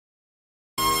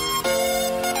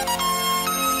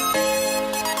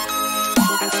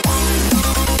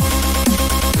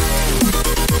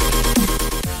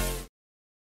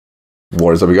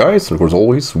What is up, you guys? And of course,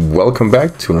 always, welcome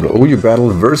back to another OU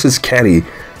battle versus Caddy.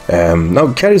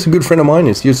 Now, Caddy is a good friend of mine.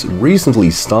 He's just recently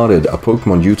started a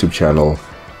Pokemon YouTube channel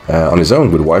on his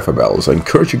own with Wi-Fi battles. I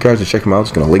encourage you guys to check him out.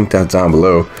 I'm going to link that down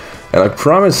below. And I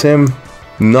promise him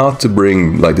not to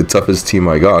bring like the toughest team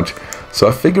I got. So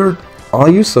I figured I'll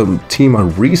use a team I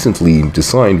recently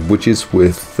designed, which is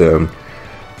with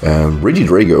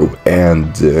Regidrago,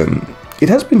 and it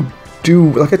has been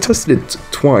I tested it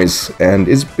twice and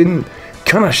it's been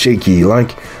kind of shaky.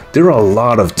 Like, there are a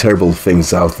lot of terrible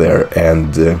things out there,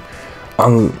 and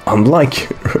unlike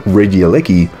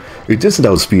Regidrago, it doesn't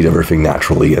outspeed everything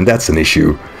naturally, and that's an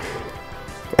issue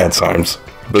at times.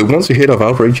 But once you hit off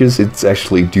outrages, it's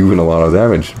actually doing a lot of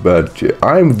damage. But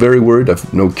I'm very worried.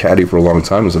 I've known Caddy for a long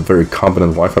time. He's a very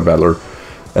competent Wi-Fi battler,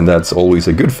 and that's always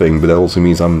a good thing, but that also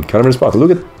means I'm kind of in a spot.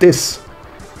 Look at this!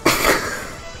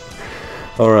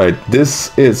 Alright,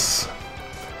 this is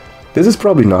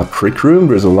probably not Trick Room.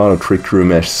 There's a lot of Trick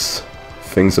Room-esque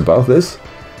things about this.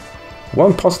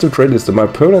 One positive trait is that my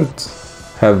opponent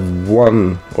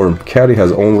Caddy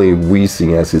has only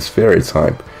Weezing as his fairy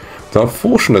type. The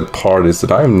unfortunate part is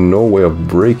that I have no way of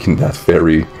breaking that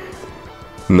fairy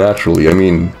naturally. I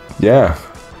mean, yeah.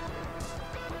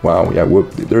 Wow, yeah,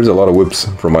 there's a lot of whips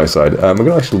from my side. I'm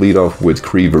gonna actually lead off with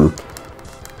Creever.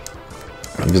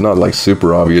 It's not like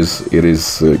super obvious. It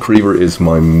is Creever is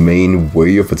my main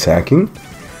way of attacking.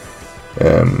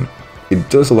 It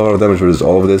does a lot of damage versus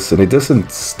all of this, and it doesn't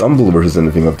stumble versus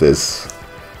anything of this.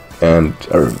 And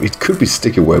it could be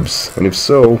sticky webs, and if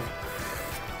so,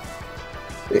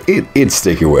 it's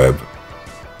sticky web,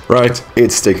 right?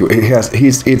 It's sticky.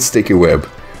 It's sticky web.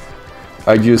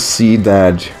 I just see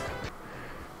that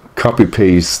copy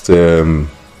paste Leba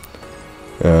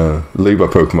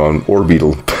Pokemon or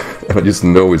Beetle. And I just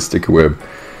know it's sticky web.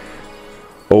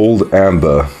 Old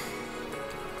Amber.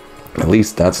 At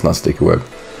least that's not sticky web.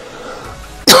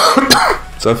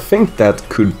 So I think that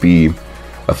could be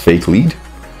a fake lead.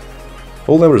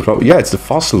 Old Amber is probably, yeah, it's the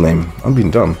fossil name. I'm being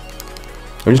dumb.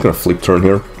 I'm just gonna flip turn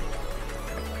here.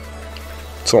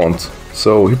 Taunt.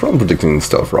 So he's probably predicting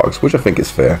Stealth Rocks, which I think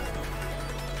is fair.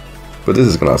 But this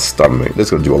is gonna stun me. This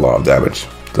is gonna do a lot of damage.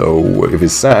 So if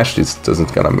it's sashed, it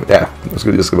doesn't gonna, yeah, I was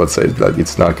just about to say that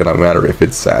it's not gonna matter if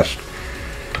it's sashed.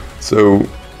 So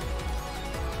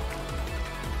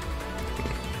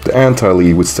the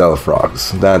anti-lead with Stealth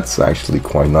Rocks, that's actually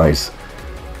quite nice.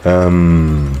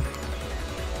 Now,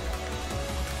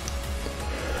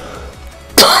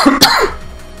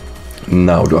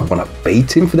 do I want to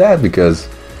bait him for that? Because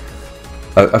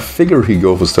I figure he'd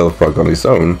go for Stealth Rock on his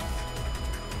own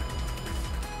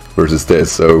versus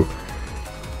this, so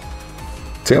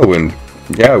Tailwind.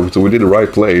 Yeah, so we did the right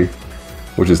play,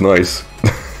 which is nice.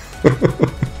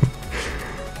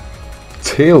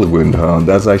 Tailwind, huh?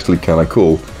 That's actually kind of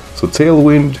cool. So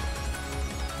Tailwind,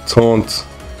 Taunt,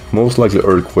 most likely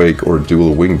Earthquake or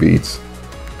dual Wing Beats.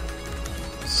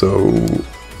 So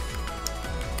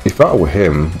if I were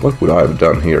him, what would I have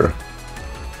done here?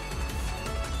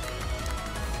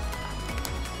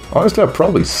 Honestly, I'd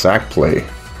probably sack play.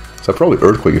 So I'd probably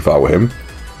Earthquake if I were him.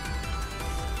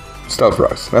 Stealth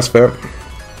Rocks, that's fair.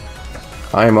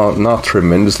 I am not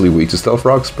tremendously weak to Stealth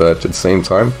Rocks, but at the same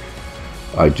time,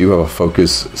 I do have a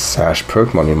focus sash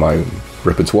Pokemon in my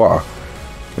repertoire,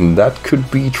 and that could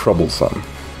be troublesome.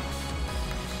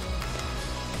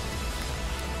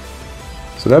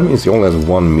 So that means he only has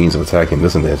one means of attacking,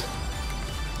 doesn't it?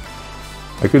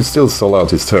 I could still stall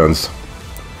out his turns.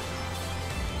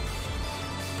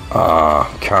 Ah,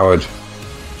 coward.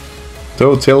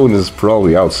 Though Tailwind is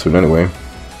probably out soon anyway.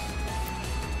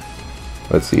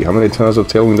 Let's see, how many turns of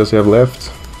Tailwind does he have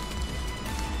left?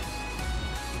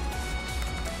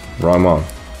 Rhyme on.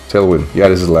 Tailwind. Yeah,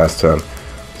 this is the last turn.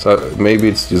 So maybe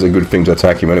it's just a good thing to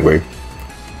attack him anyway.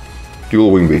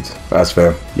 Dual Wing Beat. That's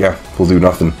fair. Yeah, we'll do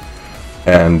nothing.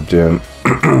 And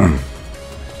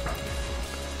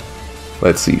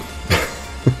let's see.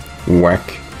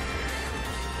 Whack.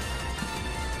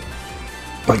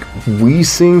 Like,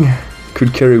 Weezing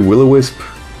could carry Will-O-Wisp.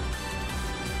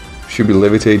 Should be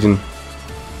Levitating.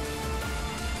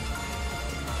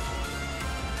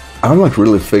 I'm like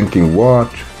really thinking,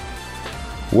 what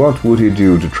would he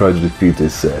do to try to defeat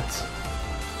this set?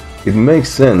 It makes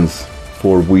sense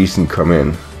for Weezing to come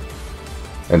in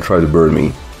and try to burn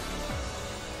me.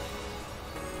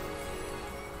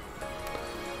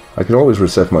 I can always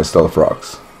reset my Stealth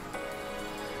Rocks.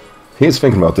 He's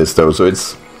thinking about this though, so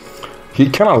he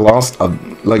kind of lost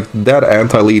like that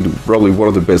anti-lead, probably one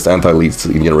of the best anti-leads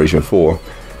in Generation 4.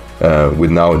 With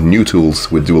now new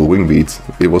tools with dual Wing Beats,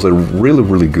 it was a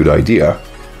really good idea.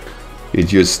 It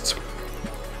just,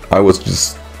 I was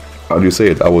just, how do you say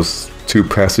it? I was too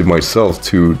passive myself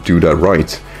to do that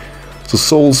right. So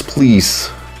souls, please.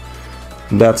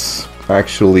 That's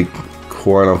actually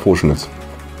quite unfortunate.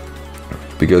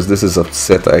 Because this is a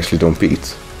set I actually don't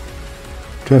beat.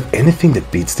 Do I have anything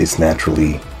that beats this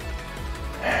naturally?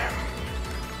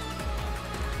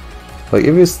 Like,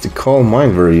 if it's the Calm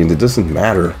Mind variant, it doesn't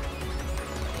matter.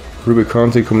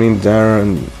 Rubicante coming in there,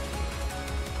 and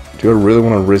do I really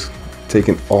want to risk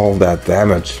taking all that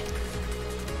damage?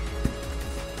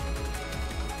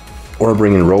 Or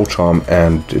bring in Roll Charm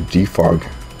and Defog.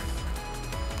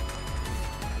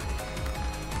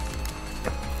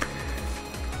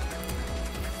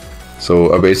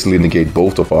 So I basically negate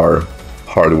both of our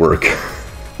hard work.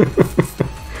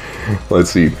 Let's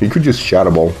see, he could just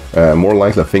Shadow Ball. More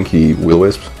likely I think he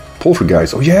Will-Wisp.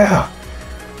 Poltergeist, oh yeah!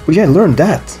 Oh yeah, I learned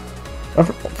that! I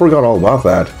forgot all about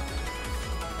that.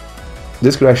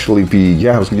 This could actually be,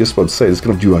 yeah, I was just about to say, it's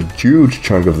gonna do a huge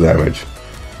chunk of damage.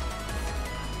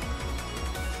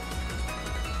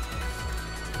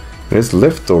 And it's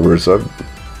leftovers, so...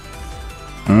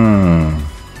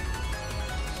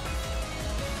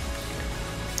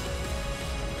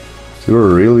 Do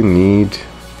I really need...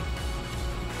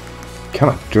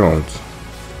 Kinda don't.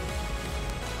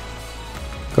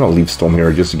 I'm gonna leave Storm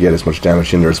here just to get as much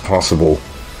damage in there as possible.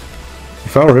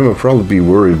 If I were him, I'd probably be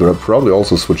worried, but I'd probably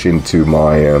also switch into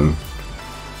my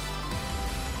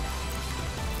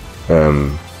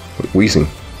Weezing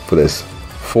for this.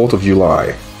 4th of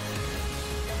July.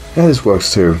 Yeah, this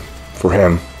works too, for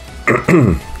him.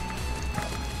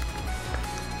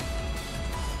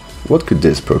 What could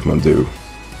this Pokemon do?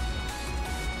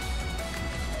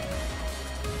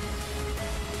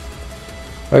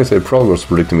 Like I said, probably was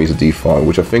predicting me as a defog,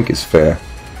 which I think is fair.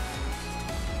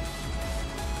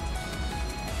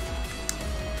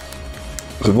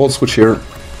 So Volt Switch here.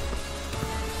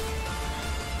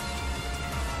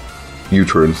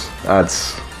 U-turns.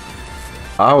 That's...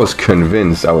 I was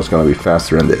convinced I was gonna be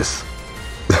faster than this.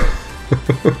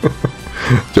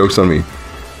 Joke's on me.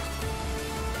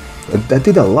 That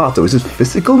did a lot though. Is it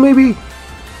physical maybe?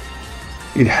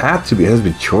 It had to be. It has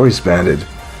been choice banded.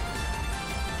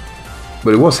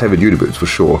 But it was heavy duty boots for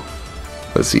sure.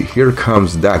 Let's see, here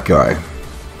comes that guy.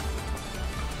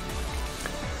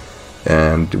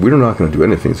 And we're not going to do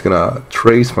anything. It's going to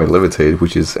trace my Levitate,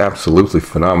 which is absolutely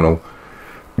phenomenal.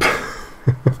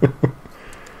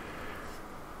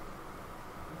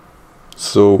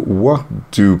 So what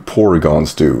do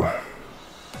Porygons do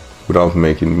without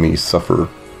making me suffer?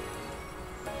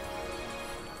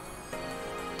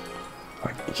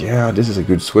 Like, yeah, this is a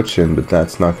good switch in, but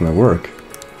that's not going to work.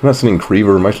 I'm not sending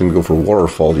Creever, I'm actually going to go for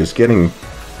Waterfall, just getting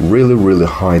really, really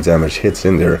high damage hits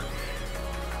in there.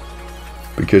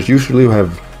 Because usually you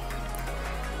have...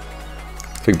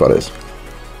 Think about this.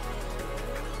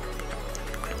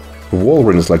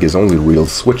 Walrein is like his only real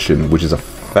switch-in, which is a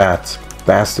fat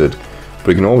bastard. But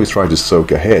he can always try to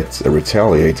soak a hit, and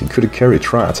retaliate, he could carry a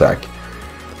Tri-Attack.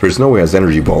 There's no way he has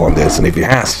Energy Ball on this, and if he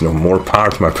has, you know, more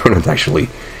power to my opponent actually.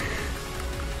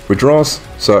 Withdraws,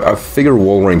 so I figure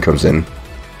Walrein comes in.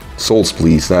 Souls,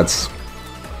 please, that's...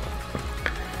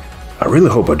 I really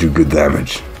hope I do good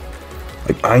damage.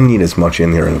 Like, I need as much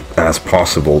in here as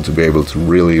possible to be able to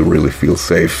really, really feel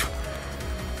safe.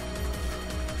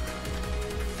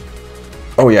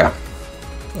 Oh yeah.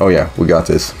 Oh yeah, we got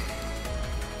this.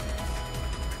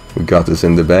 We got this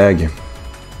in the bag.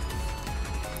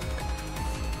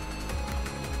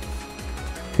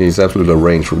 He's absolutely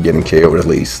range for getting KO'd at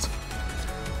least.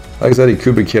 Like I said, he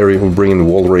could be carrying, we'll bring in the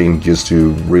Walrein just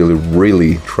to really,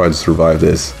 really try to survive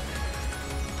this.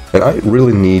 And I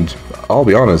really need, I'll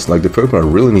be honest, like the Pokemon I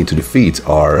really need to defeat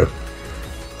are,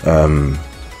 I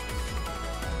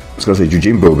was gonna say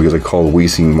Yojimbo because I call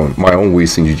Weezing my own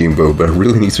Weezing Yojimbo, but I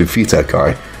really need to defeat that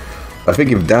guy. I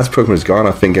think if that Pokemon is gone,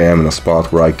 I think I am in a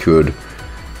spot where I could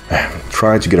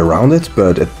try to get around it,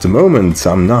 but at the moment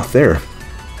I'm not there.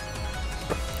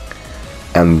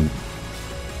 And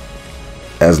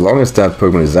as long as that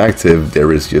Pokemon is active,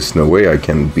 there is just no way I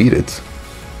can beat it.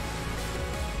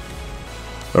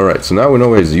 Alright, so now we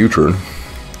know his U-turn.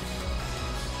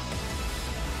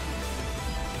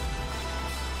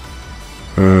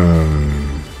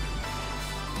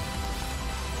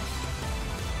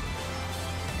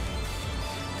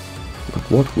 But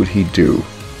what would he do?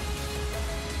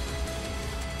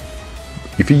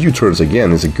 If he U-turns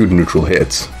again, it's a good neutral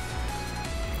hit.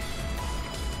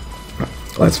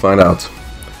 Let's find out.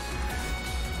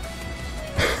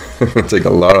 Take a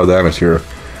lot of damage here.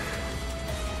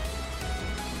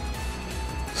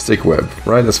 Stick web,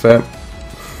 right? That's fair.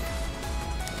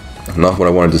 Not what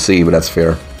I wanted to see, but that's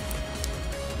fair.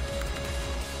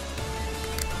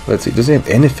 Let's see, does he have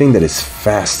anything that is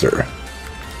faster?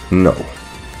 No.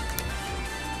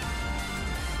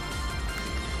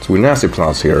 So with Nasty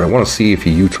Plants here, I want to see if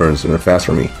he U-turns and are fast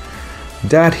for me.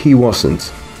 That he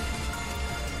wasn't.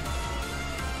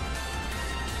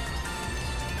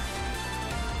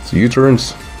 So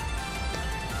U-turns.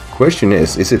 Question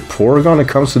is it Porygon that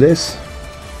comes to this?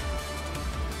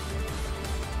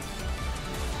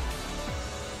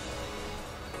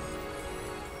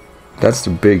 That's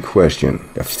the big question.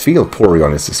 I feel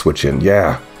Porygon is the switch in,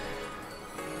 yeah.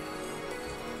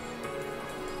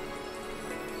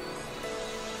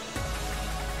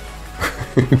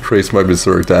 Praise my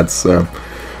Berserk, that's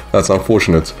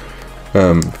unfortunate.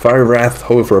 Fire Wrath,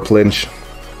 hold for a flinch.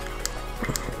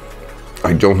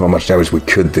 I don't know how much damage we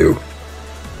could do.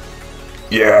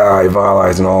 Yeah,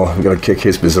 Evialize and all. I'm gonna kick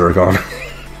his Berserk on.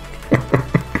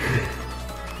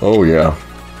 Oh yeah.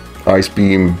 Ice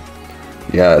Beam.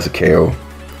 Yeah, that's a KO.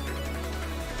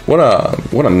 What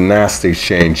a nasty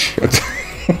change.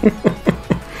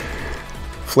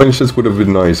 Flinches would have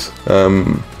been nice.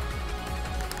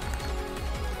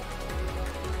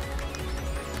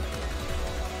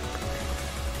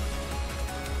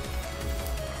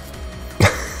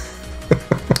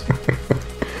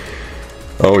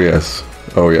 Oh yes,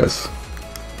 oh yes.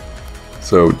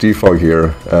 So defog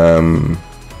here.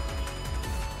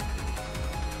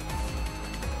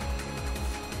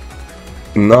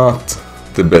 Not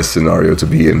the best scenario to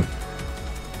be in,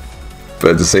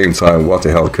 but at the same time, what the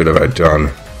hell could have I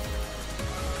done?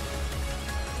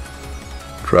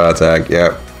 Try attack,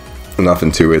 yeah,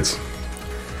 nothing to it.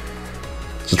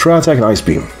 So try attack and Ice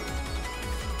Beam.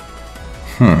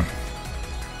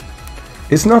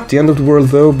 It's not the end of the world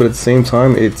though, but at the same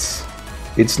time, it's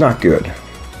not good.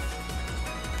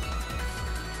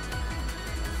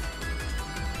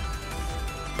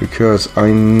 Because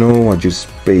I know I just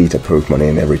bait a Pokemon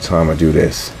in every time I do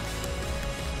this.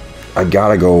 I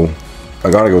gotta go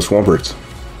Swampert.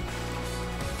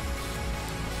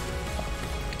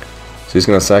 So he's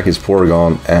gonna sack his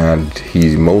Porygon, and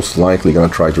he's most likely gonna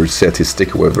try to reset his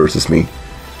Sticker Web versus me.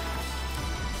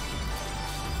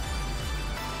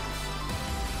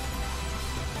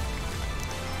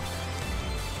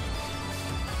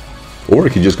 Or he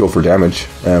could just go for damage.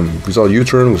 We saw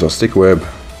U-turn, we saw Stick Web,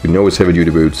 we know it's heavy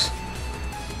duty boots.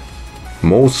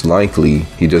 Most likely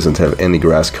he doesn't have any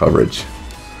grass coverage.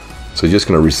 So he's just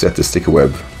gonna reset the Sticker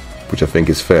Web, which I think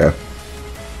is fair.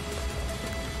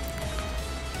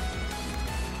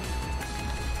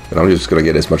 And I'm just gonna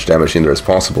get as much damage in there as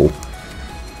possible.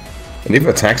 And if it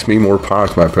attacks me, more power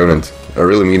to my opponent. I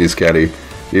really mean this, Caddy.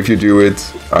 If you do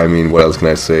it, I mean, what else can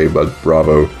I say but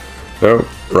bravo. No,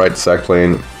 right, sack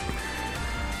plane.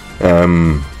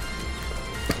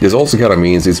 This also kind of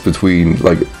means it's between,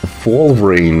 like, Fall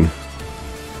Rain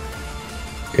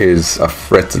is a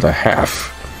threat and a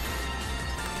half.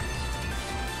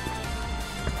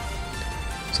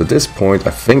 So at this point, I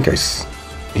think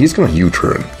he's gonna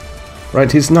U-turn,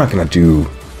 right? He's not gonna do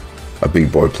a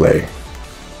big boy play.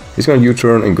 He's gonna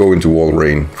U-turn and go into Wall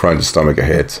Rain, trying to stomach a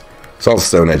hit. So I'll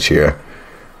Stone Edge here.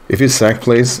 If his sack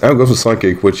plays, I'll go for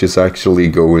Psychic, which is actually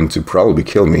going to probably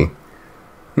kill me.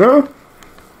 No,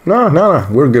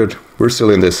 we're good. We're still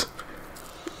in this.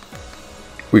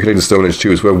 We can take the Stone Edge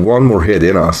too, so we have one more hit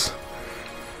in us.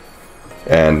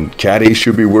 And Caddy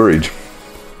should be worried.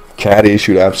 Caddy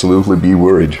should absolutely be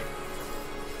worried.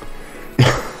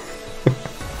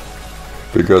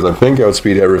 Because I think I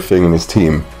outspeed everything in his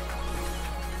team.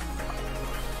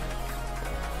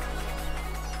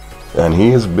 And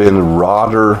he has been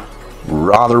rather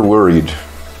worried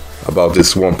about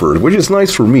this Swampert, which is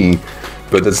nice for me,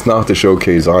 but that's not the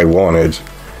showcase I wanted.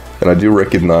 And I do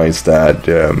recognize that,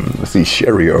 let's see,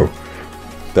 Cherio,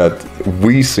 that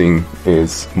Weezing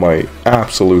is my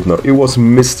absolute no. It was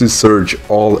Misty Surge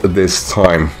all this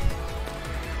time.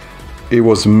 It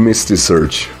was Misty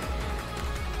Surge.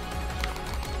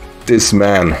 This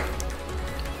man.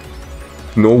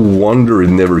 No wonder it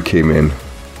never came in.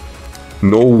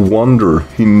 No wonder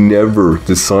he never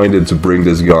decided to bring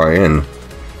this guy in.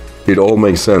 It all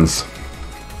makes sense.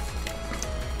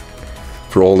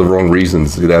 For all the wrong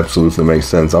reasons, it absolutely makes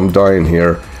sense. I'm dying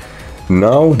here.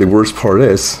 Now, the worst part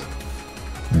is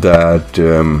that...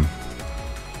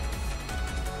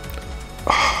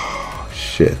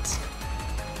 shit.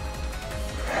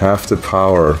 Half the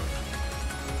power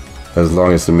as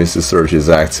long as the Misty Surge is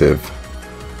active.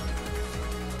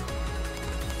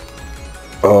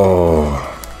 Oh.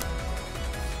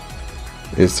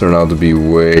 It's turned out to be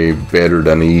way better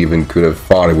than he even could have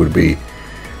thought it would be.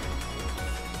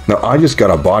 Now I just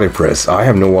got a body press. I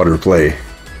have no other play.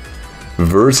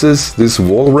 Versus this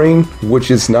Wall Rain, which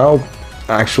is now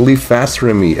actually faster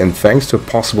than me, and thanks to a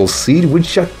possible seed,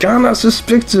 which I kinda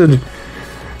suspected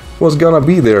was gonna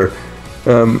be there.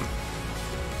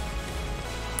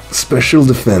 Special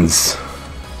defense.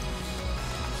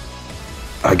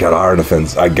 I got iron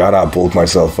defense. I gotta bulk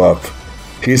myself up.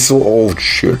 He's so old.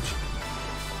 Shit.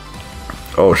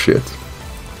 Oh shit.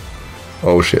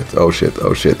 Oh shit. Oh shit.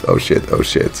 Oh shit. Oh shit. Oh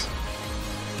shit.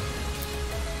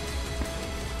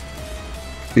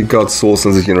 It got soul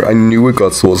stance again. I knew it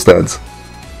got soul stance.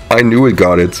 I knew it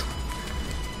got it.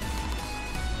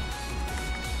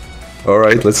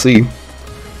 Alright, let's see.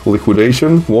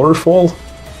 Liquidation, waterfall.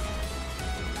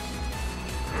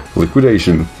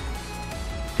 Liquidation.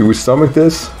 Do we stomach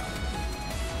this?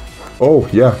 Oh,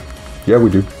 yeah. Yeah, we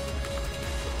do.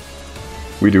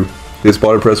 We do. This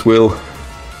body press will.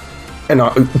 And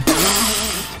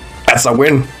that's a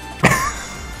win.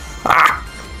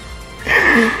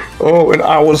 Oh, and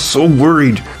I was so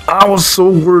worried. I was so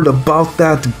worried about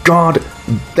that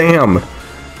goddamn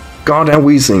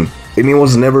Weezing. And he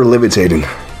was never levitating.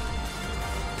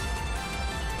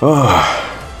 Oh,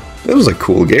 it was a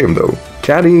cool game though.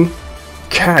 Caddy.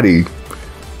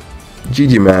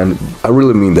 GG man, I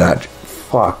really mean that.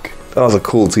 Fuck, that was a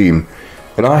cool team.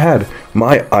 And I had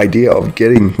my idea of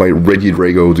getting my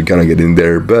Regidrago to kind of get in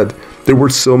there, but there were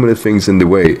so many things in the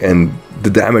way, and the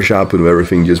damage output of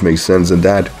everything just makes sense, and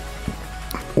that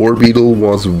Orbeetle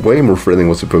was way more friendly than it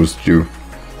was supposed to do.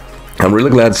 I'm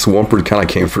really glad Swampert kind of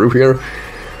came through here,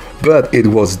 but it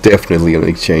was definitely an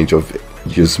exchange of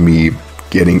just me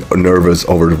getting nervous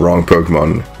over the wrong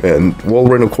Pokemon. And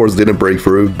Wolverine of course didn't break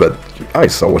through, but I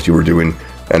saw what you were doing,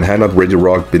 and had not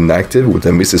Regidrago been active with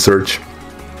a Misty Search,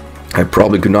 I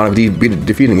probably could not have been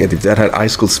defeating it. If that had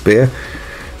Ice Cold Spear,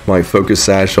 my Focus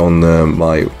Sash on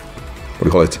my... what do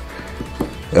you call it?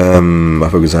 My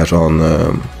Focus Sash on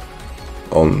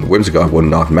Whimsicott would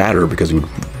not matter, because it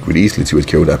would easily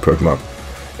kill that Pokemon.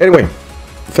 Anyway,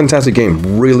 fantastic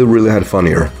game. Really had fun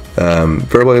here. For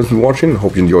everybody who's been watching,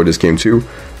 hope you enjoyed this game too.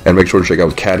 And make sure to check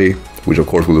out Caddy, which of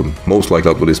course will most likely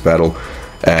help with this battle.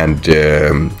 And,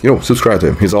 you know, subscribe to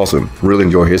him. He's awesome. Really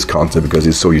enjoy his content because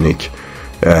he's so unique.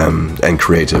 And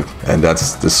creative, and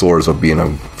that's the source of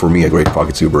being for me a great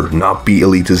pocket tuber. Not be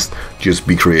elitist, just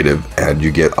be creative, and you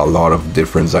get a lot of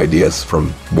different ideas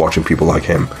from watching people like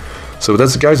him. So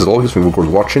that's it guys, as always, we look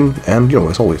forward to watching, and you know,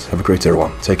 as always, have a great day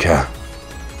everyone. Take care.